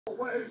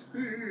Always be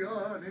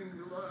an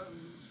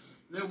England.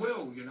 There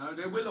will, you know,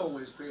 there will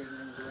always be an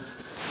England.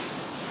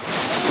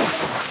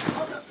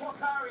 What the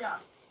fuck are ya?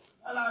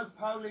 Hello,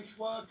 Polish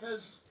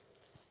workers.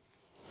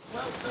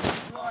 Welcome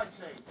to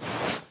Blighty.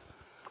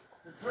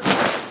 The drink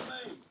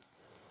is me.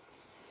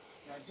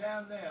 Now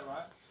down there,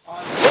 right,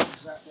 Isle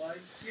that way.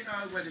 You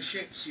know where the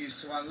ships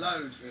used to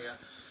unload here.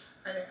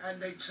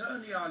 And they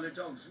turned the Isle of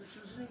Dogs, which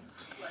was an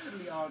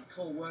incredibly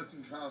hardcore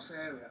working class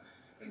area,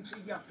 into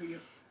yuppie.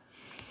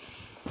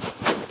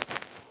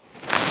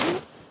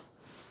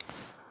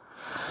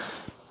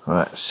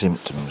 Right,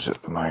 symptoms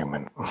at the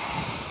moment.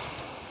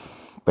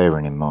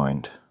 Bearing in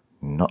mind,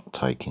 not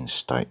taking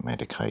state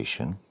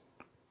medication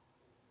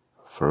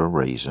for a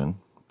reason,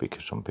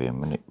 because I'm being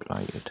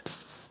manipulated.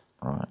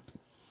 Right.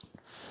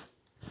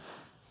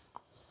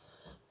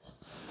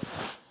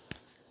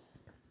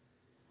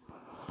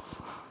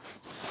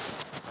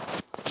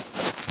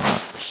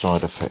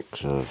 Side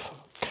effects of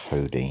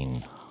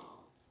codeine,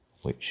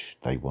 which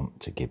they want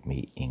to give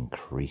me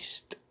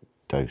increased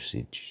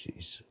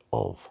dosages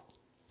of,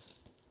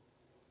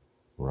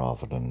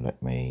 rather than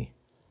let me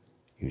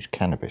use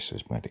cannabis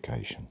as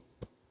medication.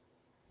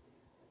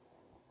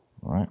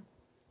 Right,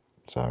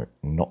 so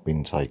not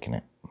been taking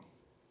it.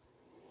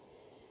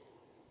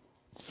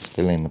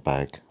 Still in the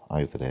bag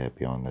over there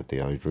behind the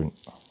deodorant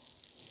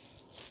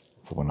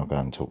for when I go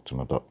and talk to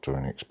my doctor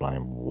and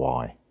explain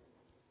why,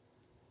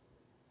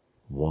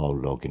 while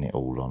logging it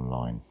all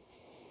online.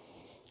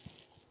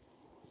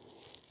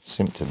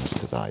 Symptoms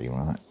today,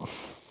 right?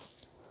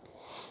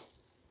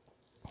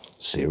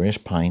 Serious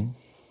pain,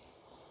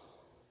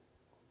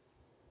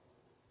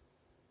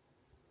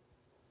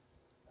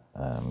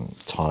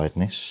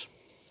 tiredness,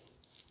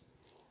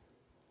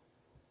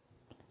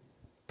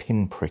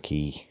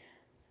 pinpricky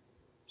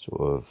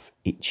sort of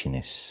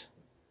itchiness,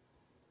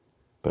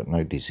 but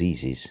no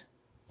diseases,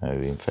 no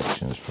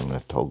infections from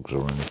the dogs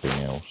or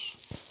anything else.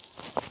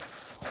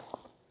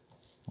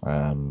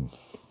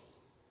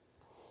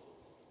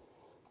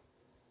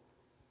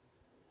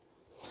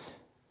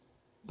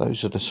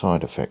 Those are the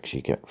side effects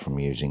you get from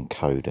using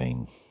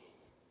codeine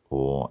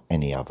or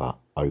any other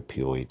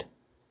opioid.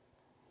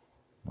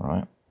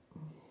 Right?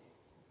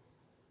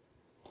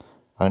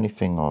 Only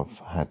thing I've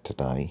had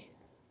today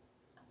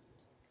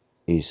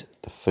is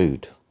the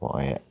food what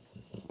I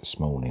ate this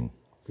morning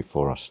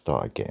before I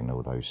started getting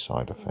all those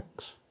side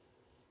effects.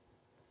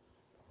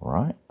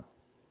 Right?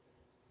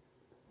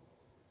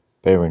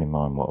 Bearing in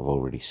mind what I've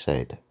already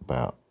said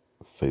about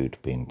food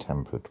being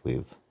tampered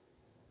with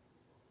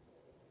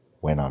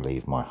when I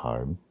leave my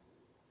home,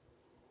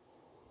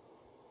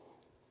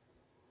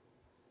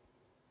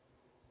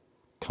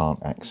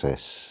 can't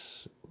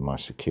access my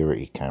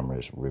security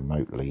cameras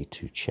remotely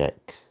to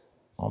check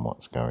on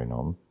what's going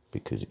on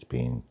because it's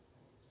being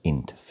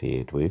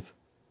interfered with.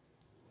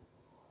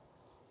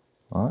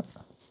 Right?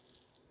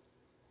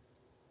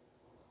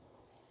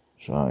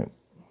 So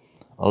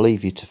I'll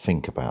leave you to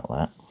think about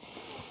that.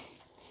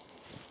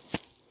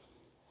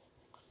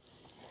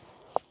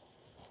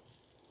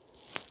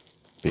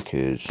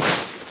 Because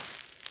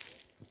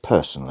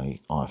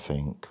personally, I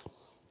think,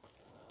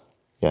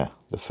 yeah,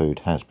 the food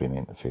has been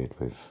interfered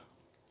with.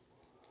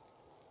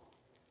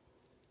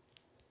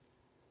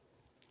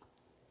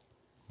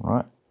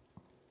 Right?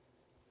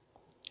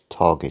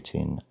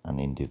 Targeting an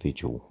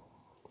individual.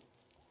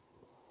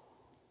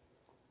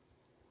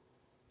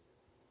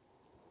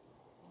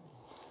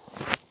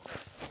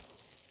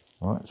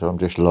 Right, so I'm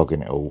just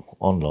logging it all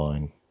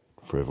online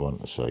for everyone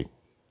to see.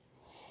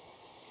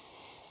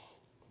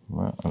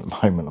 Right, at the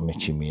moment I'm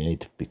itching my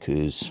head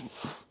because,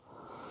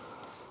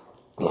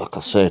 like I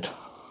said,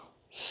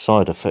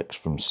 side effects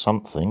from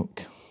something,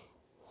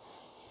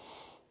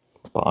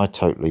 but I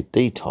totally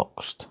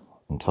detoxed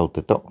and told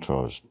the doctor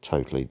I was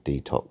totally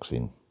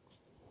detoxing.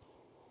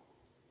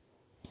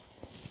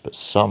 But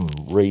some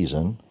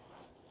reason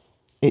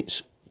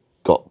it's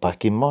got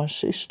back in my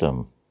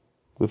system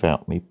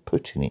without me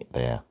putting it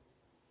there.